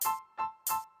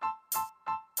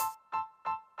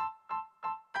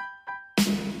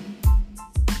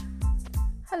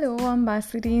Hello, I'm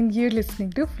Basiri and you're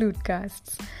listening to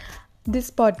Flutecasts. This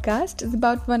podcast is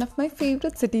about one of my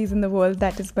favorite cities in the world,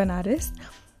 that is Banaras.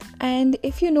 And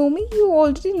if you know me, you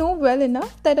already know well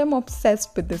enough that I'm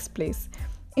obsessed with this place.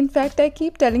 In fact, I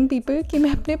keep telling people कि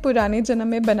मैं अपने पुराने जन्म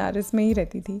में बनारस में ही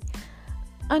रहती थी.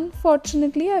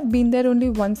 Unfortunately, I've been there only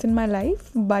once in my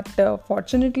life, but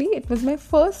fortunately, it was my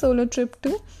first solo trip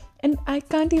too, and I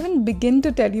can't even begin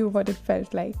to tell you what it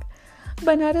felt like.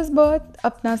 Banaras बहुत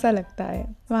अपना सा लगता है.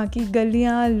 वहाँ की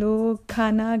गलियाँ, लोग,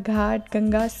 खाना, घाट,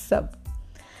 गंगा, सब.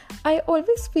 I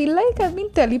always feel like I've been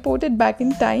teleported back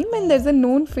in time and there's a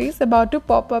known face about to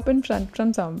pop up in front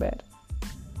from somewhere.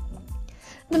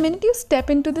 The minute you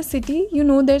step into the city, you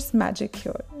know there's magic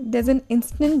here. There's an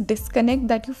instant disconnect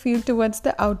that you feel towards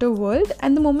the outer world,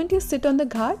 and the moment you sit on the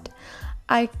ghat,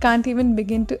 I can't even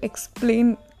begin to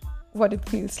explain what it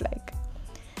feels like.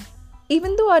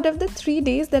 Even though out of the 3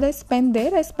 days that I spent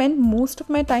there, I spent most of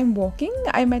my time walking,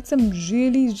 I met some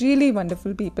really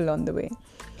wonderful people on the way.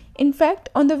 In fact,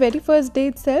 on the very first day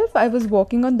itself, I was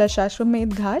walking on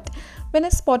Dashashwamedh Ghat when I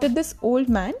spotted this old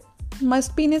man,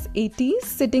 must be in his 80s,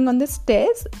 sitting on the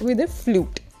stairs with a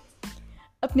flute.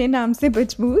 अपने नाम से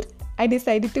मजबूर, I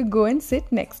decided to go and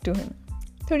sit next to him.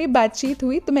 थोड़ी बातचीत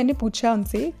हुई तो मैंने पूछा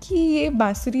उनसे कि ये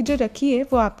बांसुरी जो रखी है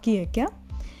वो आपकी है क्या?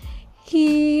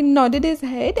 He nodded his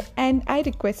head and I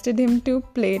requested him to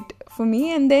play it for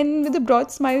me, and then with a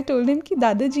broad smile told him कि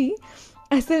दादाजी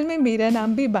असल में मेरा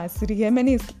नाम भी बांसुरी है,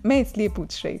 मैं इसलिए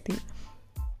पूछ रही थी.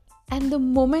 And the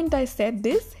moment I said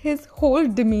this, his whole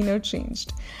demeanor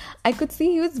changed. I could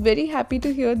see he was very happy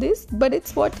to hear this, but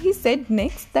it's what he said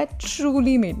next that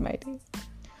truly made my day.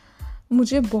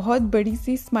 मुझे बहुत बड़ी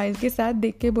सी smile के साथ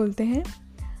देख के बोलते हैं,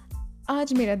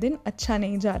 आज मेरा दिन अच्छा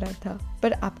नहीं जा रहा था,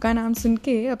 पर आपका नाम सुन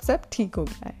के अब सब ठीक हो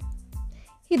गया है.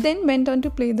 He then went on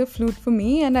to play the flute for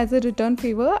me, and as a return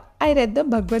favor, I read the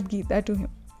Bhagavad Gita to him.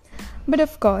 But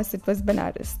of course, it was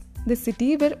Banaras, the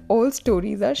city where all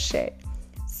stories are shared.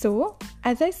 So,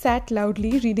 as I sat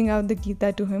loudly reading out the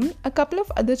Gita to him, a couple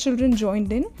of other children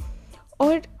joined in.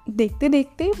 और देखते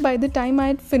देखते, by the time I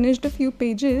had finished a few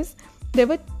pages, there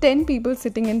were 10 people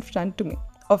sitting in front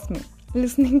of me,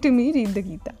 listening to me read the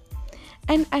Gita.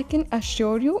 And I can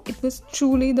assure you, it was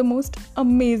truly the most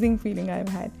amazing feeling I've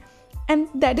had. And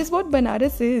that is what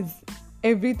Banaras is.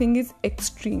 Everything is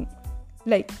extreme.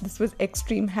 Like, this was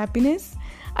extreme happiness.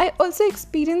 I also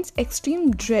experienced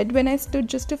extreme dread when I stood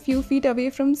just a few feet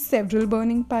away from several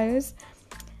burning pyres.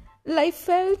 Life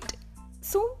felt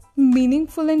so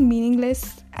meaningful and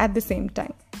meaningless at the same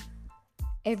time.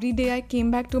 Every day I came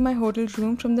back to my hotel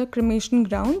room from the cremation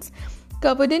grounds,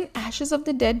 covered in ashes of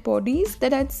the dead bodies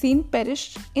that I'd seen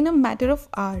perish in a matter of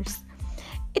hours.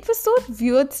 It was so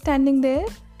weird standing there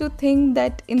to think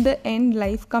that in the end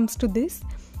life comes to this.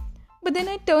 But then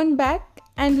I turned back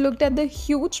and looked at the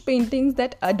huge paintings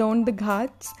that adorned the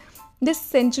ghats, the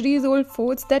centuries-old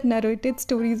forts that narrated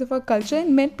stories of our culture,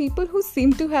 and met people who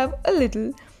seemed to have a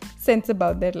little sense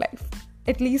about their life.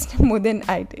 At least more than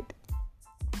I did.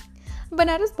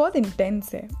 Banaras बहुत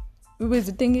intense है.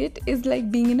 Visiting it is like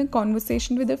being in a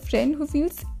conversation with a friend who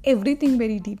feels everything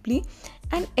very deeply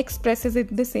and expresses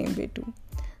it the same way too.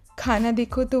 खाना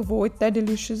देखो तो वो इतना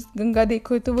delicious, Ganga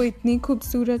देखो तो वो इतनी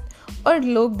खूबसूरत, और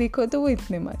लोग देखो तो वो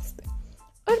इतने मस्त.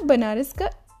 और बनारस का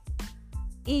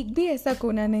एक भी ऐसा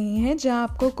कोना नहीं है जहाँ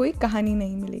आपको कोई कहानी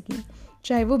नहीं मिलेगी.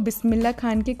 चाहे वो बिस्मिल्ला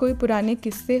खान के कोई पुराने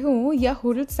किस्से हों या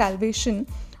हुर्रत salvation,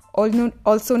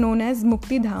 also known as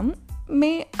Mukti Dham,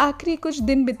 में आखिरी कुछ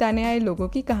दिन बिताने आए लोगों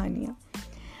की कहानियाँ.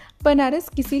 बनारस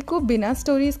किसी को बिना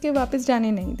स्टोरीज के वापस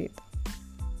जाने नहीं देता.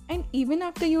 And even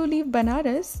after you leave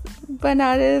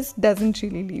Banaras doesn't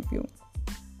really leave you.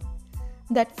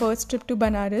 That first trip to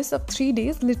Banaras of 3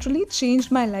 days literally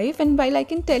changed my life, and while I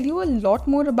can tell you a lot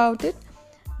more about it,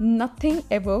 nothing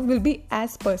ever will be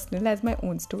as personal as my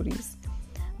own stories.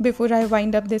 Before I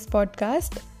wind up this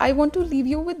podcast, I want to leave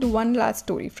you with one last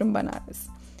story from Banaras.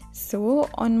 So,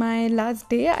 on my last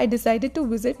day, I decided to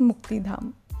visit Mukti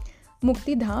Dham.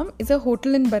 Mukti Dham is a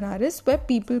hotel in Banaras where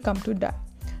people come to die.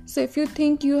 So, if you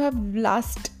think you have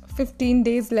last 15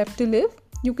 days left to live,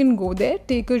 you can go there,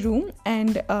 take a room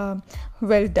and,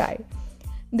 die.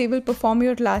 They will perform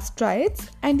your last rites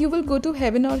and you will go to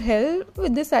heaven or hell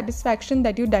with the satisfaction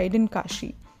that you died in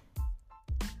Kashi.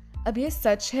 अब ये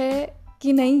सच है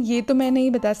कि नहीं, ये तो मैं नहीं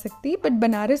बता सकती, but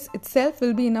Banaras itself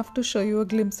will be enough to show you a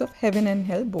glimpse of heaven and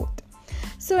hell both.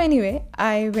 So anyway,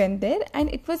 I went there and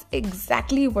it was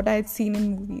exactly what I had seen in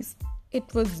movies.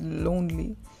 It was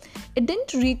lonely. It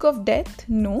didn't reek of death,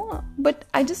 no, but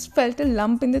I just felt a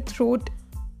lump in the throat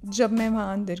जब मैं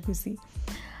वहाँ अंदर घुसी.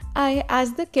 I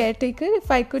asked the caretaker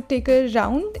if I could take a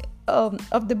round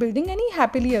of the building and he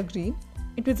happily agreed.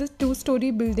 It was a 2-story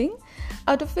building,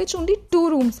 out of which only 2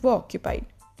 rooms were occupied,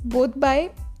 both by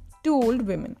 2 old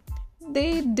women.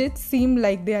 They did seem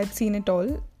like they had seen it all.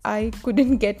 I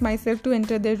couldn't get myself to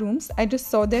enter their rooms. I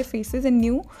just saw their faces and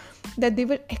knew that they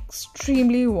were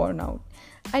extremely worn out.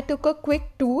 I took a quick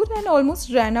tour and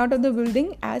almost ran out of the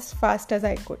building as fast as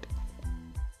I could.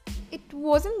 It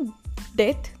wasn't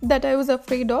death that I was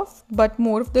afraid of, but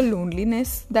more of the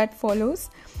loneliness that follows.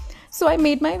 So I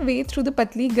made my way through the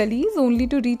patli gullies only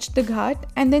to reach the ghat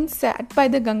and then sat by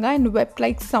the Ganga and wept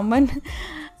like someone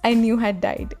I knew had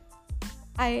died.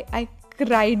 I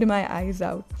cried my eyes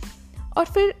out. और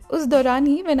फिर उस दौरान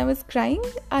ही when I was crying,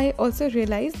 I also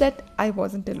realized that I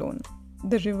wasn't alone.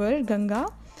 The river Ganga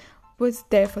was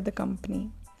there for the company.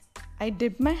 I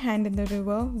dipped my hand in the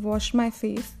river, washed my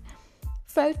face,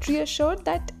 felt reassured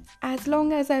that as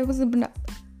long as I was in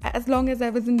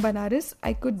Banaras,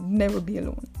 I could never be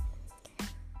alone.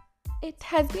 It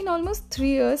has been almost 3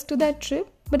 years to that trip,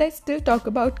 but I still talk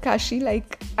about Kashi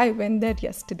like I went there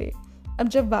yesterday. अब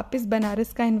जब वापस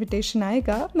बनारस का invitation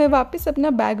आएगा, मैं वापस अपना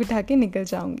bag उठा के निकल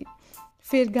जाऊंगी,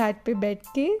 फिर घाट पे बैठ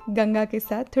के गंगा के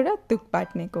साथ थोड़ा दुख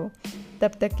बांटने को.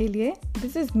 तब तक के लिए,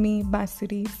 दिस इज मी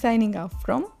बांसुरी साइनिंग ऑफ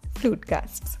फ्रॉम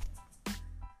फ्लूटकास्ट्स.